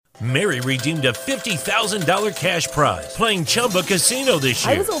Mary redeemed a $50,000 cash prize playing Chumba Casino this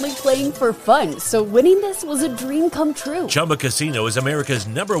year. I was only playing for fun, so winning this was a dream come true. Chumba Casino is America's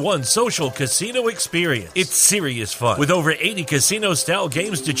 #1 social casino experience. It's serious fun. With over 80 casino-style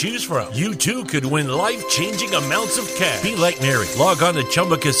games to choose from, you too could win life-changing amounts of cash. Be like Mary. Log on to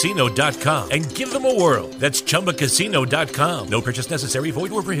ChumbaCasino.com and give them a whirl. That's ChumbaCasino.com. No purchase necessary.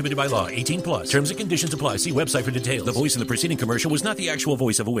 Void where prohibited by law. 18+. Terms and conditions apply. See website for details. The voice in the preceding commercial was not the actual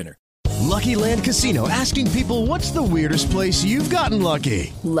voice of a winner. Lucky Land Casino, asking people, what's the weirdest place you've gotten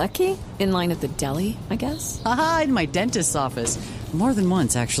lucky? Lucky? In line at the deli, I guess? Aha, in my dentist's office. More than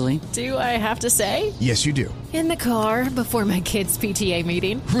once, actually. Do I have to say? Yes, you do. In the car before my kids' PTA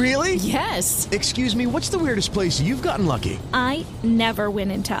meeting. Really? Yes. Excuse me, what's the weirdest place you've gotten lucky? I never win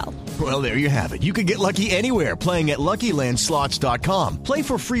and tell. Well, there you have it. You can get lucky anywhere, playing at LuckyLandSlots.com. Play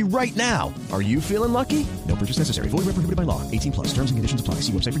for free right now. Are you feeling lucky? No purchase necessary. Void where prohibited by law. 18+. Terms and conditions apply.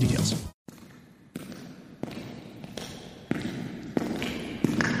 See website for details.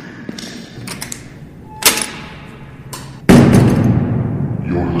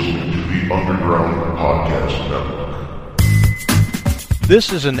 You're listening to the Underground Podcast Network.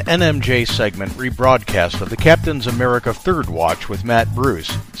 This is an NMJ segment rebroadcast of the Captain's America Third Watch with Matt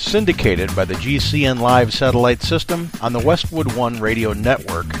Bruce, syndicated by the GCN Live satellite system on the Westwood One radio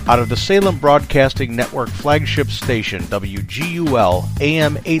network out of the Salem Broadcasting Network flagship station WGUL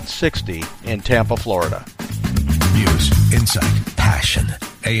AM 860 in Tampa, Florida. News, insight, passion.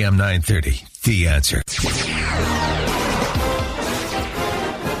 AM 930, The Answer.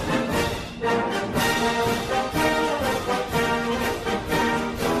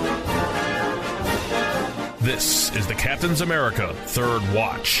 This is the Captain's America Third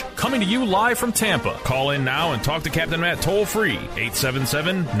Watch, coming to you live from Tampa. Call in now and talk to Captain Matt toll-free,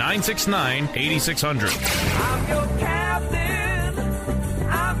 877-969-8600. I'm your captain.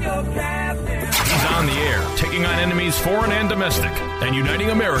 I'm your captain. He's on the air, taking on enemies foreign and domestic, and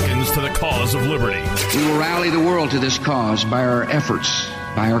uniting Americans to the cause of liberty. We will rally the world to this cause by our efforts,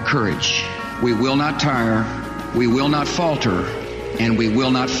 by our courage. We will not tire, we will not falter, and we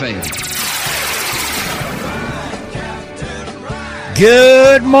will not fail.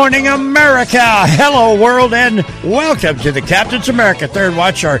 Good morning, America. Hello, world, and welcome to the Captain's America Third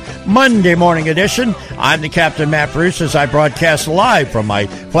Watch, our Monday morning edition. I'm the Captain, Matt Bruce, as I broadcast live from my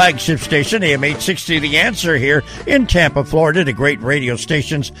flagship station, AM 860 The Answer, here in Tampa, Florida, to great radio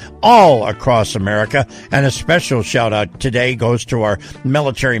stations all across America. And a special shout-out today goes to our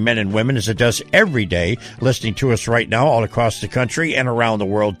military men and women, as it does every day, listening to us right now all across the country and around the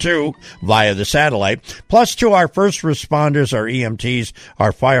world, too, via the satellite. Plus to our first responders, our EMTs,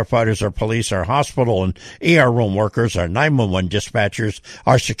 our firefighters, our police, our hospital and ER room workers, our 911 dispatchers,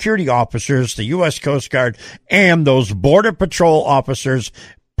 our security officers, the U.S. Coast Guard, and those Border Patrol officers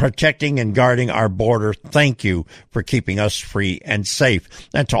protecting and guarding our border. Thank you for keeping us free and safe.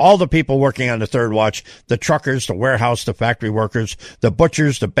 And to all the people working on the Third Watch, the truckers, the warehouse, the factory workers, the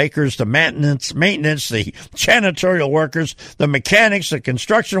butchers, the bakers, the maintenance, the janitorial workers, the mechanics, the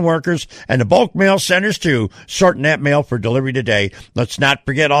construction workers, and the bulk mail centers too, sorting that mail for delivery today. Let's not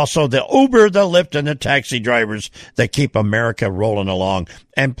forget also the Uber, the Lyft, and the taxi drivers that keep America rolling along.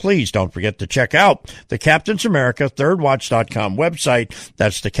 And please don't forget to check out the Captain's America ThirdWatch.com website.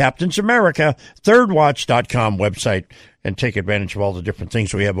 That's the Captain's America ThirdWatch.com website, and take advantage of all the different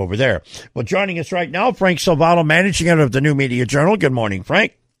things we have over there. Well, joining us right now, Frank Salvato, managing editor of the New Media Journal. Good morning,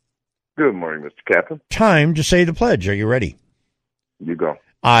 Frank. Good morning, Mr. Captain. Time to say the pledge. Are you ready? You go.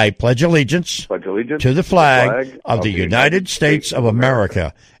 I pledge allegiance to the flag of the United States of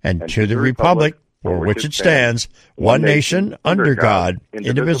America and to the republic for which it stands, one nation, under God,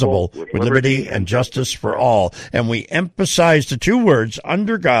 indivisible, with liberty and justice for all. And we emphasize the two words,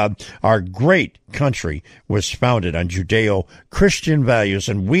 under God. Our great country was founded on Judeo-Christian values,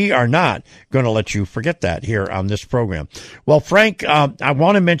 and we are not going to let you forget that here on this program. Well, Frank, I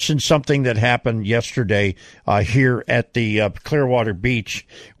want to mention something that happened yesterday here at the Clearwater Beach,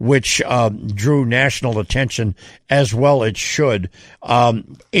 which drew national attention, as well it should.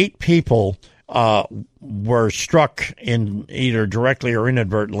 8 people were struck in either directly or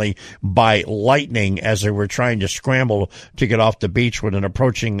inadvertently by lightning as they were trying to scramble to get off the beach with an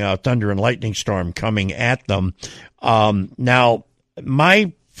approaching thunder and lightning storm coming at them. Now,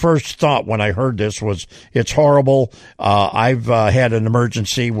 my first thought when I heard this was, it's horrible. I've had an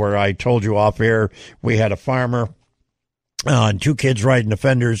emergency where I told you off air we had a farmer And 2 kids riding the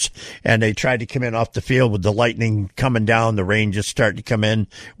fenders, and they tried to come in off the field with the lightning coming down. The rain just started to come in,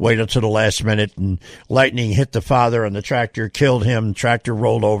 waited until the last minute, and lightning hit the father on the tractor, killed him. The tractor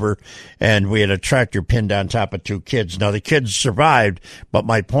rolled over, and we had a tractor pinned on top of 2 kids. Now, the kids survived, but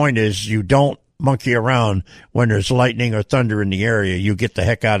my point is you don't monkey around when there's lightning or thunder in the area. You get the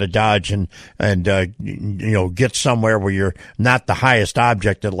heck out of Dodge and get somewhere where you're not the highest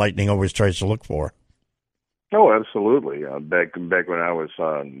object that lightning always tries to look for. Oh, absolutely. Back when I was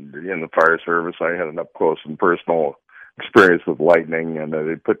in the fire service, I had an up close and personal experience with lightning, and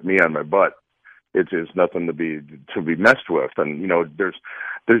they put me on my butt. It is nothing to be messed with, and there's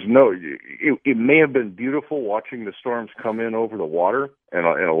no. It may have been beautiful watching the storms come in over the water, and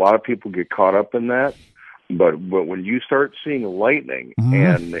a lot of people get caught up in that. But when you start seeing lightning,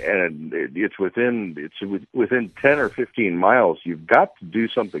 and it's within 10 or 15 miles, you've got to do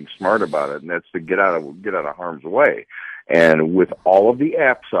something smart about it, and that's to get out of harm's way. And with all of the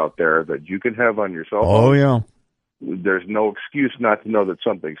apps out there that you can have on your cell phone, there's no excuse not to know that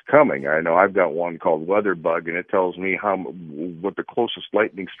something's coming. I know I've got one called WeatherBug, and it tells me what the closest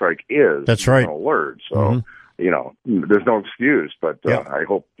lightning strike is. That's right. Alert. So there's no excuse. But I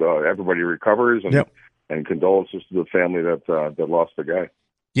hope everybody recovers and. Yep. And condolences to the family that lost the guy.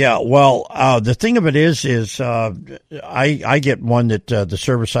 Yeah, well, the thing of it is I get one that the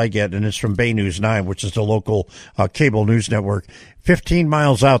service I get, and it's from Bay News 9, which is the local cable news network. 15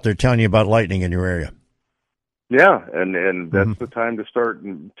 miles out, they're telling you about lightning in your area. Yeah, and that's the time to start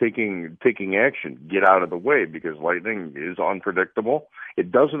taking action. Get out of the way, because lightning is unpredictable.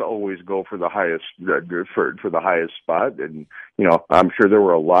 It doesn't always go for the highest for the highest spot. And I'm sure there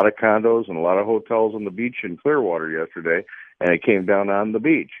were a lot of condos and a lot of hotels on the beach in Clearwater yesterday, and it came down on the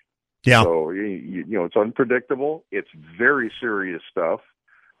beach. Yeah. So it's unpredictable. It's very serious stuff,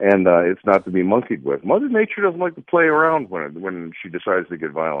 and it's not to be monkeyed with. Mother Nature doesn't like to play around when she decides to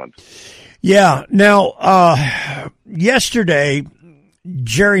get violent. Yeah. Now, yesterday,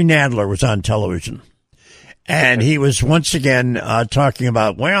 Jerry Nadler was on television, and he was once again talking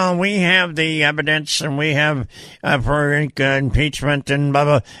about, well, we have the evidence, and we have for impeachment and blah,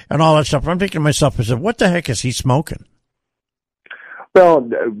 blah, and all that stuff. I'm thinking to myself, I said, what the heck is he smoking? Well,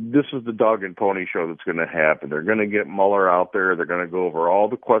 this is the dog and pony show that's going to happen. They're going to get Mueller out there. They're going to go over all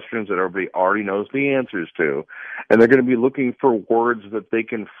the questions that everybody already knows the answers to. And they're going to be looking for words that they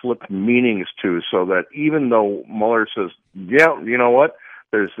can flip meanings to, so that even though Mueller says, yeah, you know what,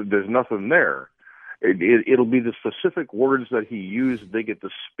 there's nothing there, it'll be the specific words that he used they get to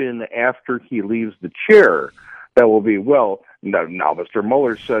spin after he leaves the chair. That will be, well, now Mr.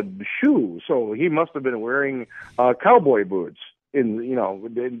 Mueller said shoe, so he must have been wearing cowboy boots.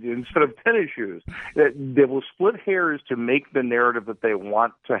 Instead of tennis shoes. They will split hairs to make the narrative that they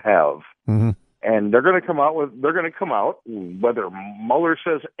want to have. Mm-hmm. And they're going to come out, whether Mueller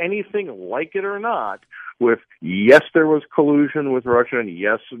says anything like it or not, with yes, there was collusion with Russia, and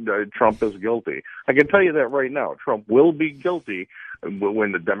yes, Trump is guilty. I can tell you that right now. Trump will be guilty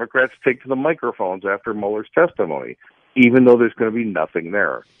when the Democrats take to the microphones after Mueller's testimony, even though there's going to be nothing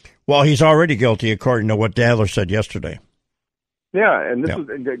there. Well, he's already guilty, according to what Nadler said yesterday. Yeah, and this is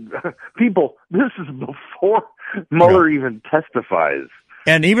people. This is before Mueller even testifies.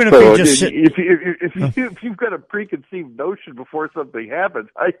 And even if if you've got a preconceived notion before something happens,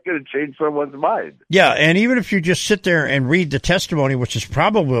 how are you going to change someone's mind? Yeah, and even if you just sit there and read the testimony, which is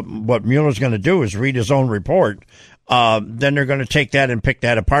probably what Mueller's going to do, is read his own report, then they're going to take that and pick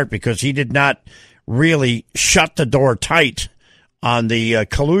that apart, because he did not really shut the door tight on the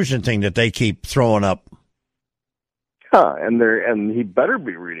collusion thing that they keep throwing up. And he better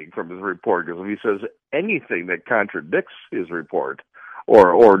be reading from his report, because if he says anything that contradicts his report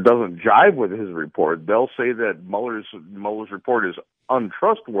or doesn't jive with his report, they'll say that Mueller's report is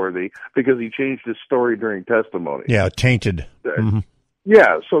untrustworthy because he changed his story during testimony. Yeah, tainted. Mm-hmm.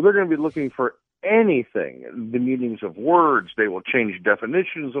 Yeah, so they're going to be looking for anything, the meanings of words. They will change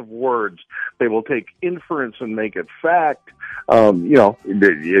definitions of words. They will take inference and make it fact. When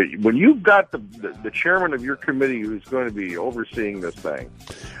you've got the chairman of your committee who's going to be overseeing this thing,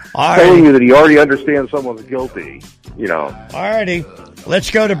 telling you that he already understands someone's guilty, Alrighty, let's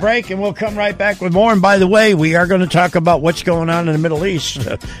go to break, and we'll come right back with more. And by the way, we are going to talk about what's going on in the Middle East.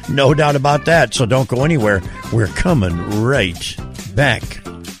 No doubt about that, so don't go anywhere. We're coming right back.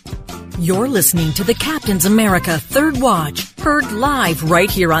 You're listening to the Captain's America Third Watch, heard live right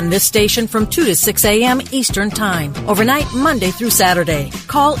here on this station from 2 to 6 a.m. Eastern Time, overnight Monday through Saturday.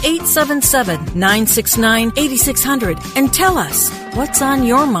 Call 877-969-8600 and tell us what's on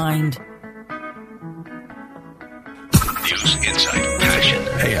your mind. News, insight, passion.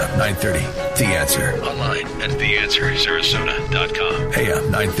 AM 930, The Answer. Online at theanswersarasota.com. AM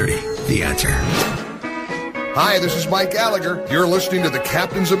 930, The Answer. Hi, this is Mike Gallagher. You're listening to the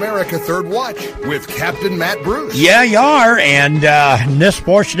Captain's America Third Watch with Captain Matt Bruce. Yeah, you are. And in this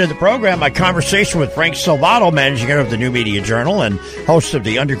portion of the program, my conversation with Frank Salvato, managing editor of the New Media Journal and host of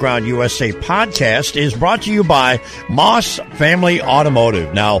the Underground USA podcast, is brought to you by Moss Family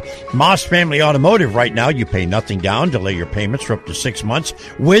Automotive. Now, Moss Family Automotive, right now, you pay nothing down, delay your payments for up to 6 months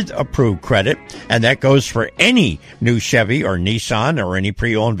with approved credit. And that goes for any new Chevy or Nissan or any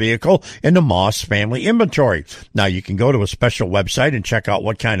pre-owned vehicle in the Moss Family inventory. Now, you can go to a special website and check out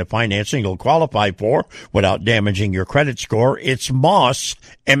what kind of financing you'll qualify for without damaging your credit score. It's Moss,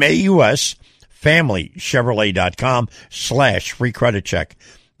 M-A-U-S, FamilyChevrolet.com/free credit check.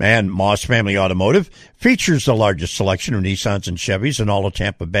 And Moss Family Automotive features the largest selection of Nissans and Chevys in all of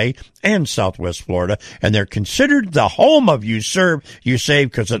Tampa Bay and Southwest Florida. And they're considered the home of You Serve, You Save,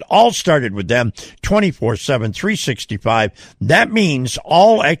 because it all started with them 24/7, 365. That means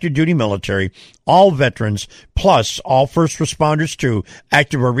all active duty military, all veterans, plus all first responders too,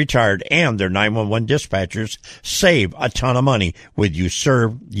 active or retired, and their 911 dispatchers save a ton of money with You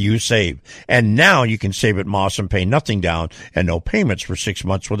Serve, You Save. And now you can save at Moss and pay nothing down and no payments for 6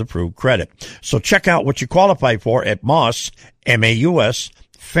 months with approved credit. So check out what you qualify for at Moss, M-A-U-S,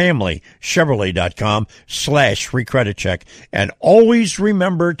 FamilyChevrolet.com/free credit check. And always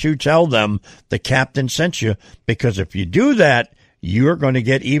remember to tell them the captain sent you, because if you do that, you're going to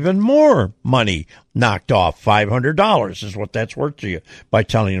get even more money knocked off. $500 is what that's worth to you by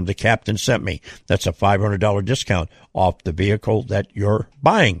telling them the captain sent me. That's a $500 discount off the vehicle that you're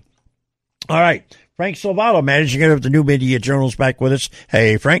buying. All right. Frank Salvato, managing editor of the New Media Journal, is back with us.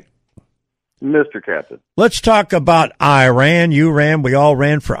 Hey, Frank. Mr. Captain. Let's talk about Iran. You ran, we all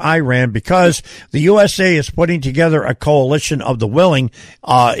ran for Iran, because the USA is putting together a coalition of the willing,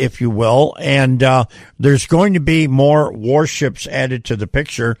 if you will, and there's going to be more warships added to the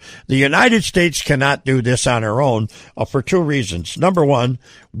picture. The United States cannot do this on our own for two reasons. Number one,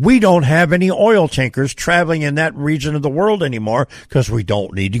 we don't have any oil tankers traveling in that region of the world anymore because we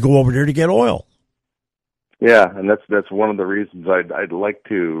don't need to go over there to get oil. Yeah, and that's one of the reasons I'd like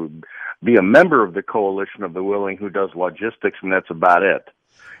to be a member of the coalition of the willing who does logistics, and that's about it.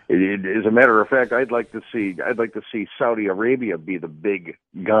 As a matter of fact, I'd like to see Saudi Arabia be the big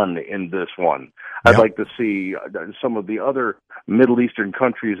gun in this one. I'd like to see some of the other Middle Eastern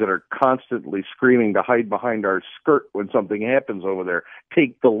countries that are constantly screaming to hide behind our skirt when something happens over there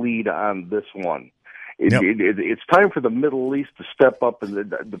take the lead on this one. It's time for the Middle East to step up, and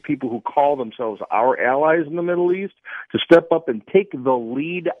the people who call themselves our allies in the Middle East to step up and take the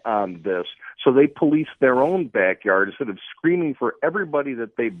lead on this, so they police their own backyard instead of screaming for everybody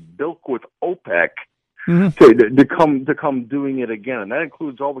that they bilk with OPEC to come doing it again. And that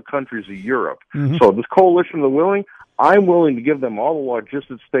includes all the countries of Europe. So this coalition of the willing, I'm willing to give them all the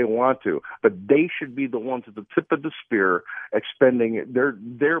logistics they want to, but they should be the ones at the tip of the spear expending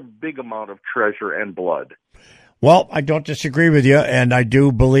their big amount of treasure and blood. Well, I don't disagree with you, and I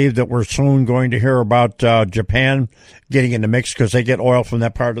do believe that we're soon going to hear about Japan getting in the mix because they get oil from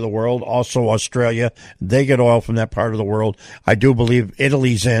that part of the world. Also, Australia, they get oil from that part of the world. I do believe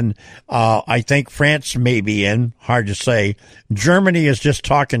Italy's in. I think France may be in. Hard to say. Germany is just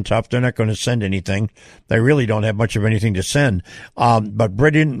talking tough. They're not going to send anything. They really don't have much of anything to send. But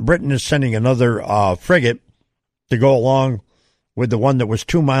Britain is sending another frigate to go along with the one that was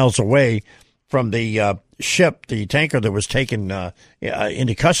 2 miles away from the ship, the tanker that was taken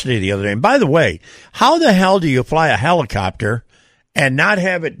into custody the other day. And by the way, how the hell do you fly a helicopter and not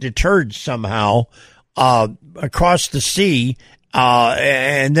have it deterred somehow across the sea,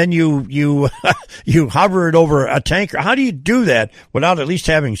 and then you hover it over a tanker? How do you do that without at least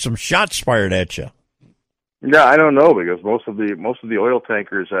having some shots fired at you? Yeah, I don't know, because most of the oil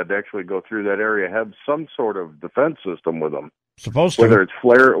tankers that actually go through that area have some sort of defense system with them. Supposed to. Whether it's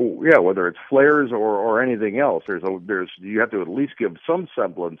flares or anything else, you have to at least give some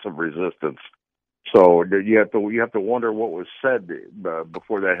semblance of resistance. So you have to wonder what was said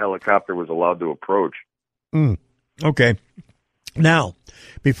before that helicopter was allowed to approach. Okay. Now,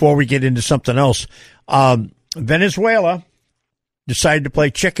 before we get into something else, Venezuela decided to play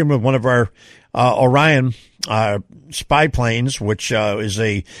chicken with one of our Orion spy planes, which is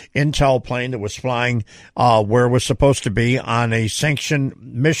a intel plane that was flying where it was supposed to be on a sanctioned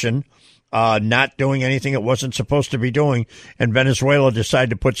mission, not doing anything it wasn't supposed to be doing. And Venezuela decided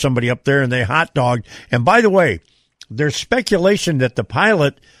to put somebody up there, and they hot dogged. And by the way, there's speculation that the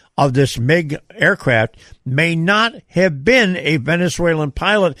pilot of this MiG aircraft may not have been a Venezuelan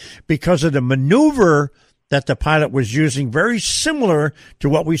pilot because of the maneuver that the pilot was using, very similar to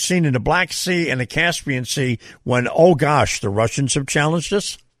what we've seen in the Black Sea and the Caspian Sea when, oh gosh, the Russians have challenged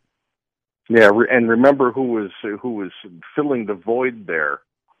us? Yeah, and remember who was filling the void there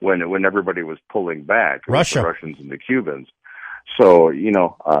when everybody was pulling back? Russia. The Russians and the Cubans. So,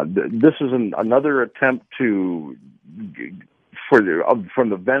 this is another attempt from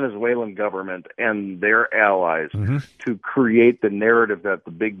the Venezuelan government and their allies to create the narrative that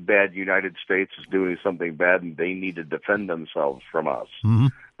the big bad United States is doing something bad and they need to defend themselves from us.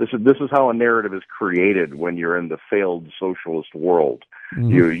 This is how a narrative is created when you're in the failed socialist world.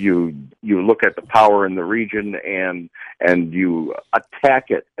 You look at the power in the region and you attack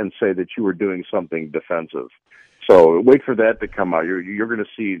it and say that you are doing something defensive. So wait for that to come out. You're going to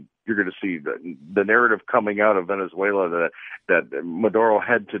see the narrative coming out of Venezuela that Maduro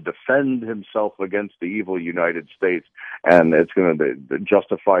had to defend himself against the evil United States, and it's going to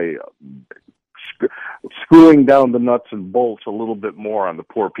justify screwing down the nuts and bolts a little bit more on the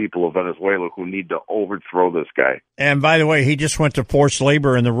poor people of Venezuela who need to overthrow this guy. And by the way, he just went to forced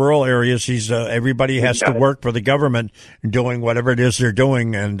labor in the rural areas. He's everybody has to work for the government doing whatever it is they're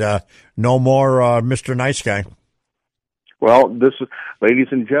doing, and no more Mr. Nice Guy. Well, this is, ladies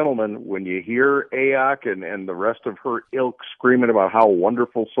and gentlemen, when you hear AOC and the rest of her ilk screaming about how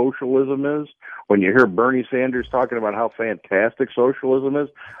wonderful socialism is, when you hear Bernie Sanders talking about how fantastic socialism is,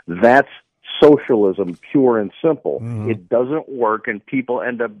 that's socialism, pure and simple. It doesn't work, and people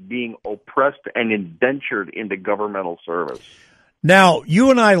end up being oppressed and indentured into governmental service. Now, you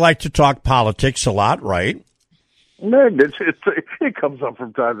and I like to talk politics a lot, right? It comes up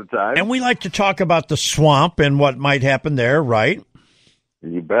from time to time. And we like to talk about the swamp and what might happen there, right?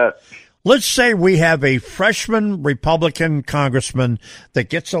 You bet. Let's say we have a freshman Republican congressman that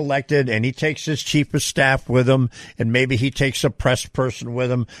gets elected and he takes his chief of staff with him and maybe he takes a press person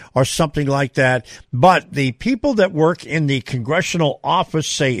with him or something like that. But the people that work in the congressional office,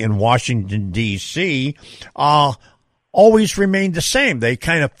 say in Washington, D.C., always remain the same. They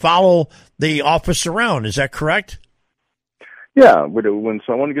kind of follow the office around. Is that correct? Yeah, but when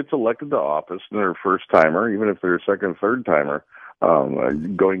someone gets elected to office, they're a first-timer, even if they're a second, third-timer,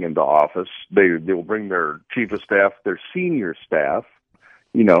 going into office, they will bring their chief of staff, their senior staff.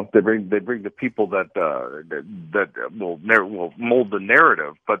 They bring the people that will mold the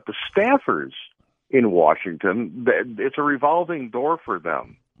narrative. But the staffers in Washington, it's a revolving door for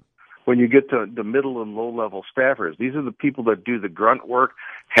them. When you get to the middle and low-level staffers, these are the people that do the grunt work,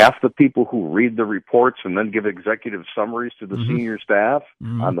 half the people who read the reports and then give executive summaries to the senior staff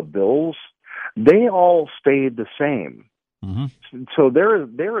on the bills. They all stayed the same. So there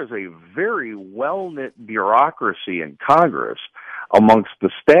is a very well-knit bureaucracy in Congress amongst the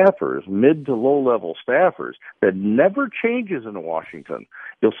staffers, mid to low-level staffers, that never changes in Washington.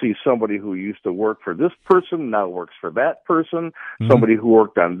 You'll see somebody who used to work for this person now works for that person. Somebody who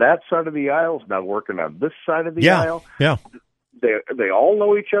worked on that side of the aisle is now working on this side of the aisle. Yeah. They all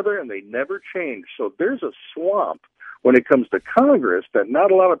know each other and they never change. So there's a swamp when it comes to Congress that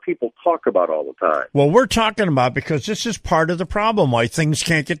not a lot of people talk about all the time. Well, we're talking about because this is part of the problem why things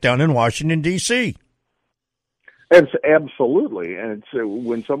can't get done in Washington, D.C. It's absolutely, and it's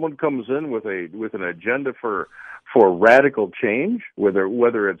when someone comes in with an agenda for radical change,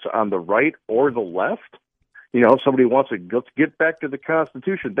 whether it's on the right or the left. If somebody wants to get back to the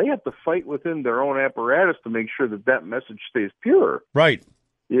Constitution, they have to fight within their own apparatus to make sure that message stays pure. Right.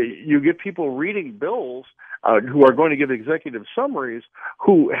 You get people reading bills who are going to give executive summaries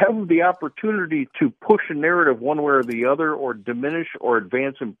who have the opportunity to push a narrative one way or the other or diminish or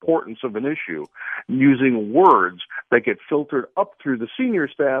advance importance of an issue using words that get filtered up through the senior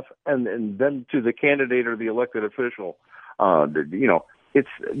staff and then to the candidate or the elected official.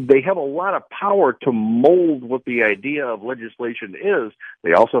 They have a lot of power to mold what the idea of legislation is.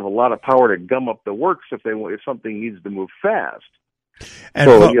 They also have a lot of power to gum up the works if something needs to move fast. And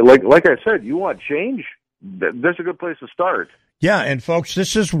so, like I said, you want change? That's a good place to start. Yeah, and folks,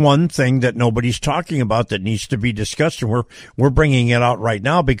 this is one thing that nobody's talking about that needs to be discussed, and we're bringing it out right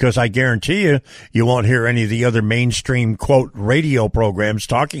now because I guarantee you won't hear any of the other mainstream quote radio programs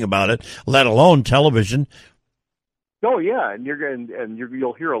talking about it, let alone television. Oh yeah, and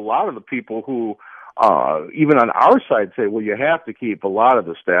you'll hear a lot of the people who even on our side say, well, you have to keep a lot of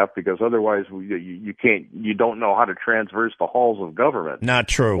the staff because otherwise you don't know how to transverse the halls of government. Not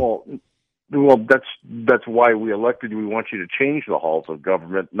true. Well, Well, that's why we elected you. We want you to change the halls of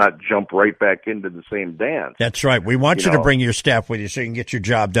government, not jump right back into the same dance. That's right. We want you to bring your staff with you so you can get your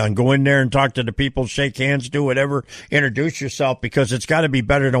job done. Go in there and talk to the people, shake hands, do whatever, introduce yourself, because it's got to be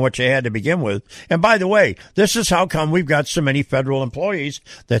better than what you had to begin with. And by the way, this is how come we've got so many federal employees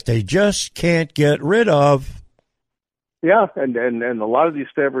that they just can't get rid of. Yeah, and a lot of these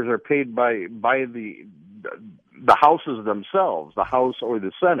staffers are paid by the houses themselves, the House or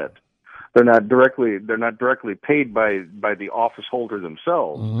the Senate. They're not directly paid by the office holder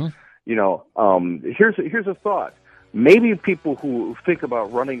themselves. Mm-hmm. Here's a thought. Maybe people who think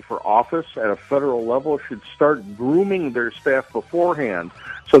about running for office at a federal level should start grooming their staff beforehand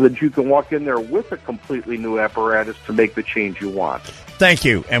so that you can walk in there with a completely new apparatus to make the change you want. Thank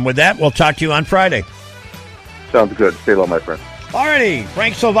you. And with that, we'll talk to you on Friday. Sounds good. Stay low, my friend. Alrighty,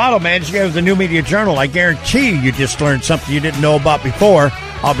 Frank Salvato, manager of the New Media Journal. I guarantee you just learned something you didn't know about before.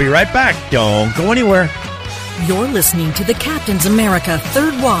 I'll be right back. Don't go anywhere. You're listening to the Captain's America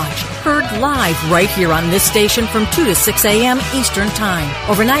Third Watch, heard live right here on this station from 2 to 6 a.m. Eastern Time,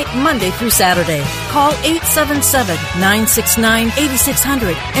 overnight Monday through Saturday. Call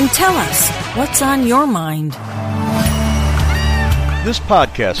 877-969-8600 and tell us what's on your mind. This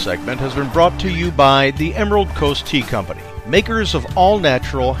podcast segment has been brought to you by the Emerald Coast Tea Company, makers of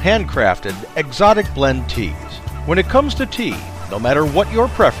all-natural, handcrafted, exotic blend teas. When it comes to tea, no matter what your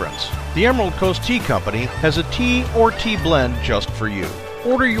preference, the Emerald Coast Tea Company has a tea or tea blend just for you.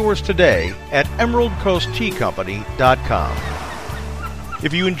 Order yours today at emeraldcoastteacompany.com.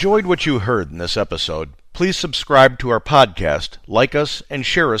 If you enjoyed what you heard in this episode, please subscribe to our podcast, like us, and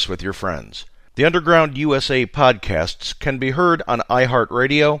share us with your friends. The Underground USA podcasts can be heard on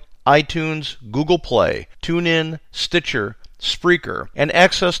iHeartRadio, iTunes, Google Play, TuneIn, Stitcher, Spreaker, and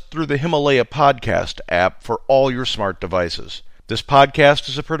accessed through the Himalaya Podcast app for all your smart devices. This podcast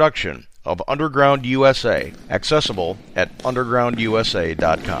is a production of Underground USA, accessible at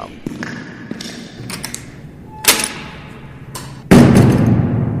undergroundusa.com.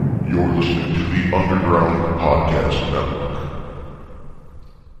 You're listening to the Underground Podcast Network.